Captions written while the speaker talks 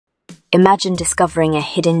Imagine discovering a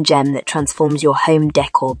hidden gem that transforms your home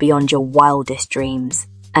decor beyond your wildest dreams.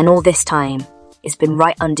 And all this time, it's been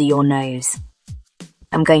right under your nose.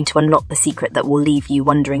 I'm going to unlock the secret that will leave you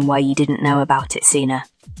wondering why you didn't know about it sooner.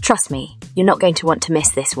 Trust me, you're not going to want to miss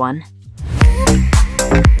this one.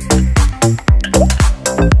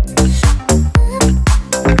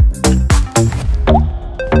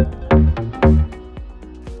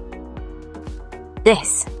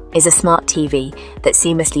 This is a smart TV that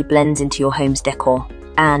seamlessly blends into your home's decor.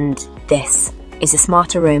 And this is a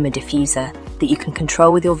smart aroma diffuser that you can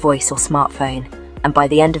control with your voice or smartphone. And by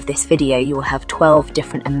the end of this video, you will have 12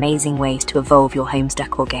 different amazing ways to evolve your home's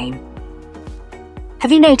decor game.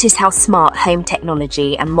 Have you noticed how smart home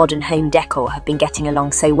technology and modern home decor have been getting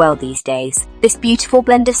along so well these days? This beautiful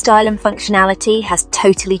blend of style and functionality has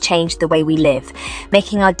totally changed the way we live,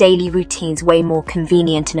 making our daily routines way more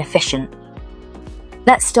convenient and efficient.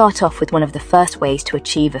 Let's start off with one of the first ways to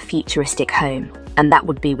achieve a futuristic home, and that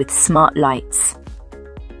would be with smart lights.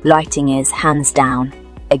 Lighting is, hands down,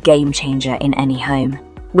 a game changer in any home.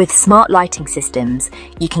 With smart lighting systems,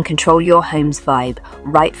 you can control your home's vibe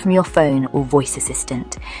right from your phone or voice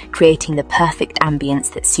assistant, creating the perfect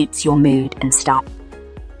ambience that suits your mood and style.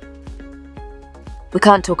 We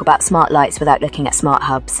can't talk about smart lights without looking at smart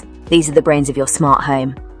hubs. These are the brains of your smart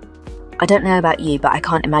home. I don't know about you, but I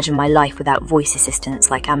can't imagine my life without voice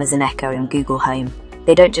assistants like Amazon Echo and Google Home.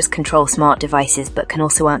 They don't just control smart devices, but can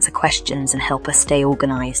also answer questions and help us stay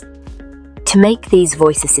organized. To make these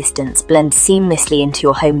voice assistants blend seamlessly into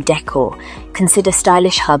your home decor, consider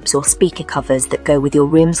stylish hubs or speaker covers that go with your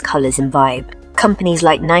room's colors and vibe. Companies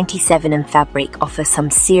like 97 and Fabric offer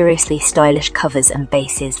some seriously stylish covers and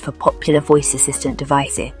bases for popular voice assistant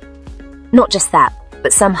devices. Not just that,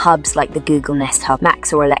 but some hubs like the Google Nest Hub,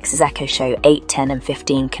 Max or Alexa's Echo Show 8, 10 and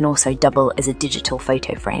 15 can also double as a digital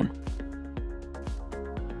photo frame.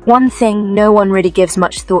 One thing no one really gives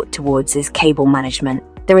much thought towards is cable management.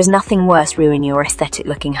 There is nothing worse ruining your aesthetic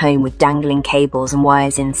looking home with dangling cables and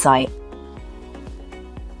wires in sight.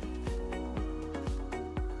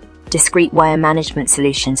 Discreet wire management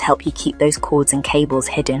solutions help you keep those cords and cables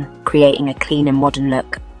hidden, creating a clean and modern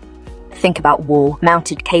look. Think about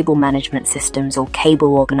wall-mounted cable management systems or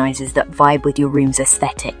cable organizers that vibe with your room's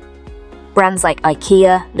aesthetic. Brands like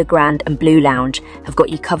IKEA, Legrand and Blue Lounge have got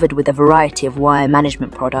you covered with a variety of wire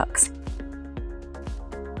management products.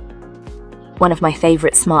 One of my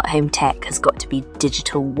favorite smart home tech has got to be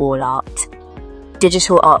digital wall art.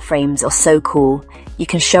 Digital art frames are so cool. You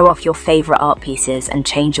can show off your favorite art pieces and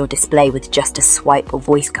change your display with just a swipe or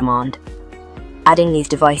voice command. Adding these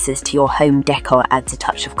devices to your home decor adds a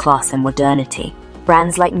touch of class and modernity.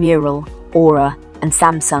 Brands like Mural, Aura, and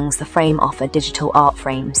Samsung's The Frame offer digital art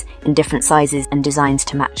frames in different sizes and designs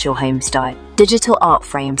to match your home style. Digital art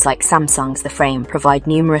frames like Samsung's The Frame provide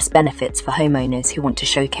numerous benefits for homeowners who want to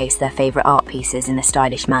showcase their favorite art pieces in a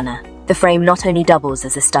stylish manner. The frame not only doubles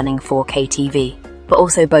as a stunning 4K TV, but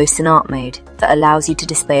also boasts an art mode that allows you to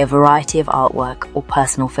display a variety of artwork or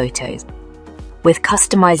personal photos. With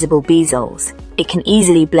customizable bezels, it can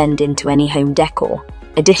easily blend into any home decor.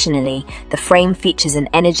 Additionally, the frame features an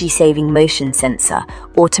energy-saving motion sensor,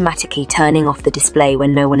 automatically turning off the display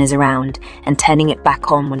when no one is around and turning it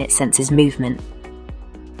back on when it senses movement.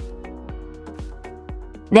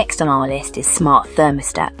 Next on our list is smart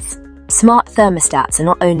thermostats. Smart thermostats are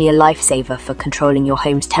not only a lifesaver for controlling your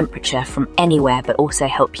home's temperature from anywhere, but also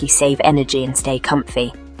help you save energy and stay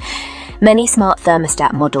comfy. Many smart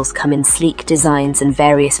thermostat models come in sleek designs and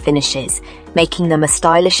various finishes, making them a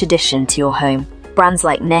stylish addition to your home. Brands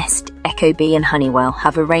like Nest, Ecobee and Honeywell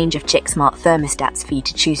have a range of chic smart thermostats for you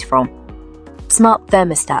to choose from. Smart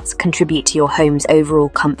thermostats contribute to your home's overall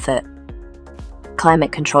comfort.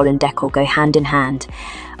 Climate control and decor go hand in hand.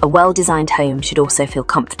 A well-designed home should also feel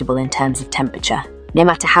comfortable in terms of temperature. No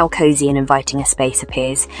matter how cozy and inviting a space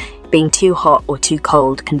appears, being too hot or too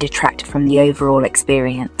cold can detract from the overall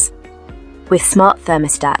experience. With smart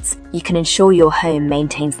thermostats, you can ensure your home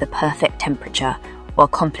maintains the perfect temperature while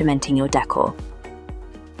complementing your decor.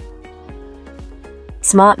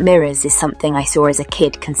 Smart mirrors is something I saw as a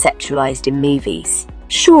kid conceptualized in movies.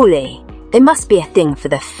 Surely, they must be a thing for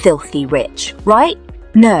the filthy rich, right?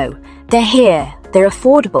 No, they're here, they're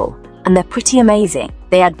affordable, and they're pretty amazing.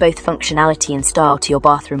 They add both functionality and style to your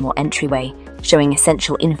bathroom or entryway, showing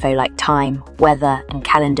essential info like time, weather, and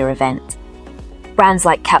calendar events. Brands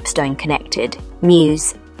like Capstone Connected,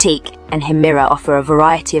 Muse, Teak, and Himira offer a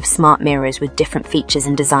variety of smart mirrors with different features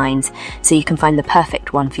and designs, so you can find the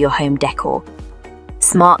perfect one for your home decor.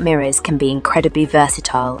 Smart mirrors can be incredibly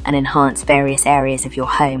versatile and enhance various areas of your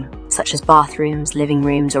home, such as bathrooms, living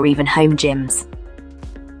rooms, or even home gyms.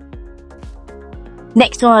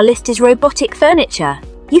 Next on our list is robotic furniture.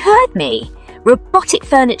 You heard me! Robotic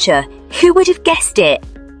furniture! Who would have guessed it?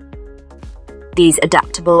 These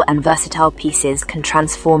adaptable and versatile pieces can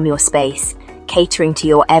transform your space, catering to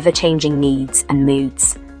your ever-changing needs and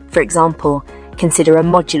moods. For example, consider a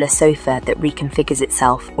modular sofa that reconfigures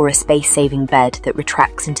itself or a space-saving bed that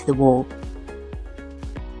retracts into the wall.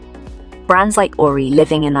 Brands like Ori,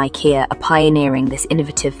 Living and IKEA are pioneering this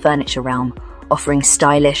innovative furniture realm, offering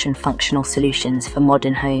stylish and functional solutions for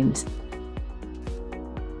modern homes.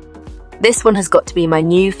 This one has got to be my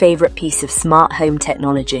new favourite piece of smart home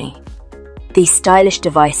technology. These stylish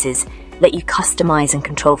devices let you customize and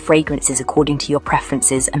control fragrances according to your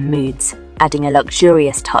preferences and moods, adding a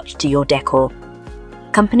luxurious touch to your decor.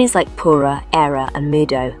 Companies like Pura, Era and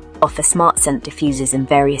Mudo offer smart scent diffusers in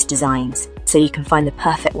various designs, so you can find the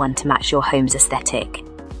perfect one to match your home's aesthetic.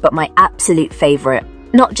 But my absolute favourite,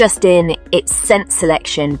 not just in its scent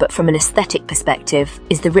selection but from an aesthetic perspective,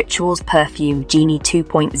 is the Rituals Perfume Genie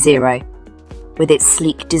 2.0. With its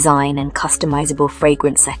sleek design and customizable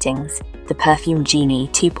fragrance settings, the Perfume Genie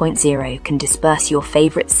 2.0 can disperse your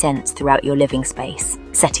favourite scents throughout your living space,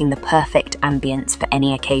 setting the perfect ambience for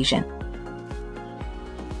any occasion.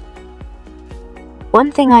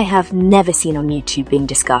 One thing I have never seen on YouTube being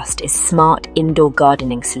discussed is smart indoor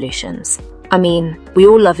gardening solutions. I mean, we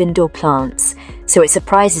all love indoor plants, so it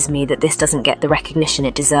surprises me that this doesn't get the recognition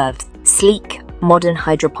it deserves. Sleek, modern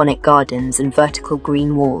hydroponic gardens and vertical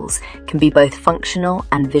green walls can be both functional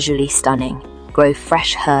and visually stunning. Grow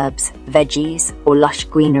fresh herbs, veggies, or lush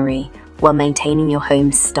greenery while maintaining your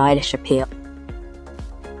home's stylish appeal.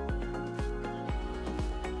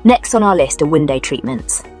 Next on our list are window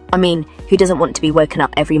treatments. I mean, who doesn't want to be woken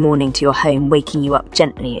up every morning to your home waking you up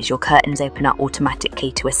gently as your curtains open up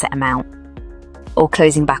automatically to a set amount, or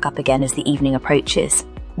closing back up again as the evening approaches?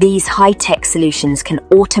 These high-tech solutions can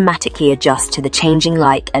automatically adjust to the changing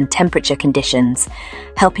light and temperature conditions,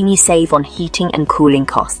 helping you save on heating and cooling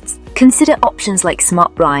costs. Consider options like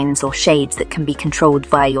smart blinds or shades that can be controlled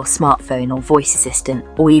via your smartphone or voice assistant,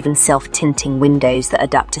 or even self-tinting windows that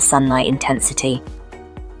adapt to sunlight intensity.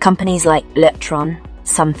 Companies like Lectron,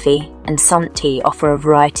 Somfy and Sunti offer a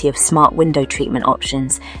variety of smart window treatment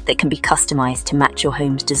options that can be customized to match your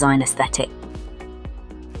home's design aesthetic.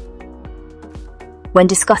 When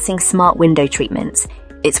discussing smart window treatments,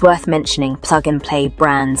 it's worth mentioning plug-and-play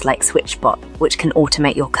brands like SwitchBot, which can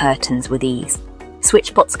automate your curtains with ease.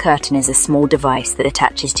 SwitchBot's curtain is a small device that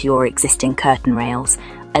attaches to your existing curtain rails,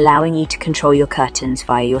 allowing you to control your curtains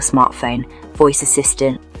via your smartphone, voice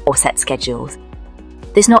assistant, or set schedules.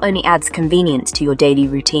 This not only adds convenience to your daily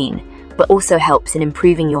routine, but also helps in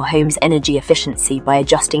improving your home's energy efficiency by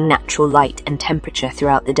adjusting natural light and temperature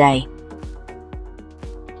throughout the day.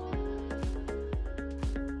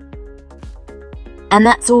 And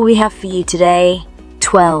that's all we have for you today.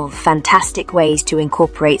 12 fantastic ways to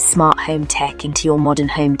incorporate smart home tech into your modern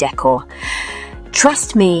home decor.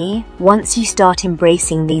 Trust me, once you start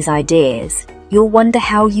embracing these ideas, you'll wonder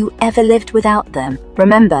how you ever lived without them.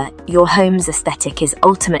 Remember, your home's aesthetic is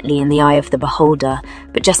ultimately in the eye of the beholder,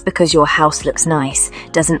 but just because your house looks nice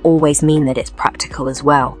doesn't always mean that it's practical as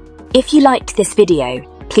well. If you liked this video,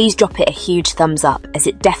 please drop it a huge thumbs up, as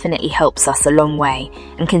it definitely helps us a long way,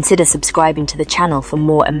 and consider subscribing to the channel for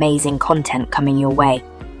more amazing content coming your way.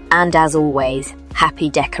 And as always, happy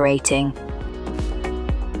decorating!